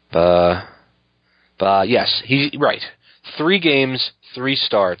 Yes, right. 3 games, 3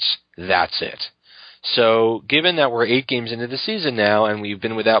 starts, that's it. So, given that we're 8 games into the season now, and we've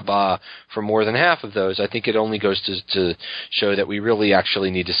been without Bah for more than half of those, I think it only goes to show that we really actually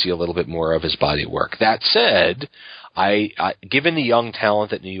need to see a little bit more of his body work. That said, given the young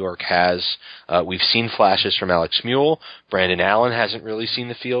talent that New York has, we've seen flashes from Alex Mule. Brandon Allen hasn't really seen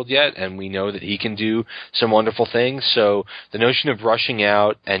the field yet, and we know that he can do some wonderful things. So the notion of rushing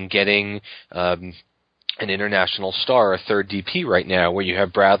out and getting an international star, a third DP right now, where you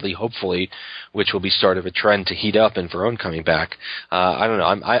have Bradley, hopefully, which will be start of a trend to heat up and Verón coming back. I don't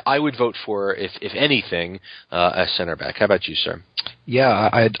know. I would vote for, if anything, a center back. How about you, sir? Yeah,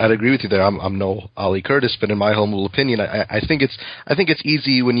 I'd agree with you there. I'm no Ali Curtis, but in my humble opinion, I think it's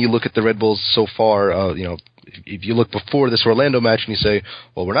easy when you look at the Red Bulls so far. If you look before this Orlando match and you say,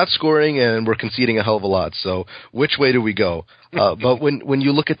 well, we're not scoring and we're conceding a hell of a lot, so which way do we go? But when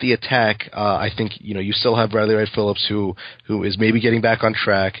you look at the attack, I think you still have Bradley Wright Phillips who is maybe getting back on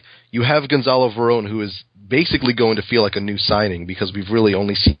track. You have Gonzalo Verón, who is basically going to feel like a new signing because we've really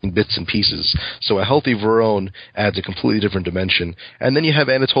only seen bits and pieces. So a healthy Verón adds a completely different dimension. And then you have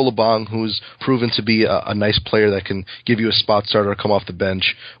Anatole Bang, who's proven to be a nice player that can give you a spot starter, come off the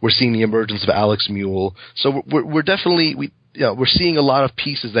bench. We're seeing the emergence of Alex Mule. So we're definitely... we're seeing a lot of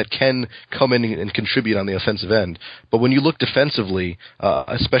pieces that can come in and contribute on the offensive end. But when you look defensively,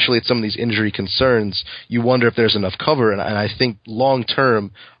 especially at some of these injury concerns, you wonder if there's enough cover. And I think long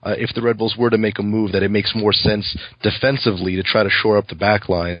term, if the Red Bulls were to make a move, that it makes more sense defensively to try to shore up the back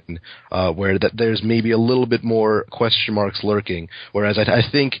line, where that there's maybe a little bit more question marks lurking. Whereas I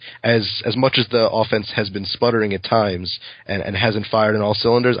think as much as the offense has been sputtering at times and hasn't fired in all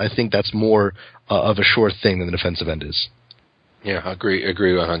cylinders, I think that's more of a sure thing than the defensive end is. Yeah, agree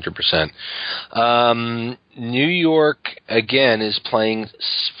 100%. New York, again, is playing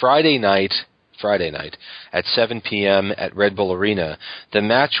Friday night at 7 p.m. at Red Bull Arena. The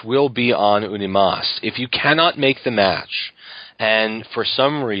match will be on Unimas. If you cannot make the match, and for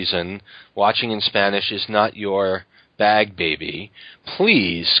some reason watching in Spanish is not your bag, baby,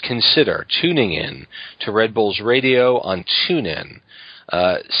 please consider tuning in to Red Bulls Radio on TuneIn.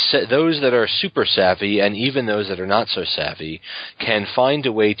 Those that are super savvy, and even those that are not so savvy, can find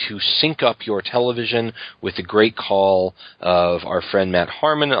a way to sync up your television with the great call of our friend Matt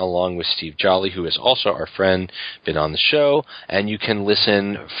Harmon, along with Steve Jolly, who is also our friend, been on the show, and you can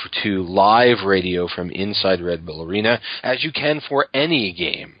listen to live radio from inside Red Bull Arena, as you can for any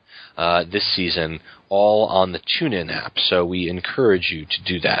game this season, all on the TuneIn app. So we encourage you to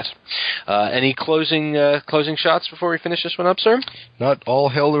do that. Any closing shots before we finish this one up, sir? Not all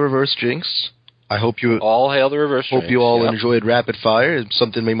hail the reverse jinx. I hope you all hail the reverse jinx. Hope you all enjoyed Rapid Fire. It's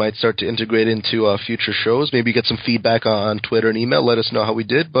something we might start to integrate into future shows. Maybe get some feedback on Twitter and email. Let us know how we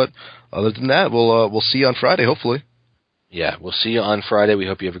did. But other than that, we'll see you on Friday, hopefully. Yeah, we'll see you on Friday. We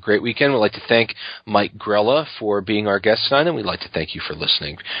hope you have a great weekend. We'd like to thank Mike Grella for being our guest tonight, and we'd like to thank you for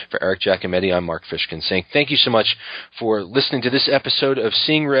listening. For Eric Giacometti, I'm Mark Fishkin saying thank you so much for listening to this episode of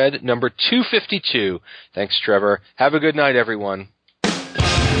Seeing Red, number 252. Thanks, Trevor. Have a good night, everyone.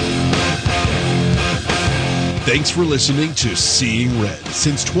 Thanks for listening to Seeing Red.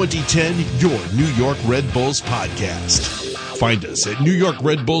 Since 2010, your New York Red Bulls podcast. Find us at New York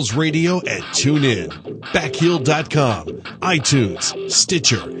Red Bulls Radio at TuneIn, Backheel.com, iTunes,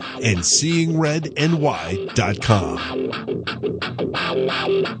 Stitcher, and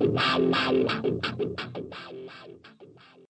SeeingRedNY.com.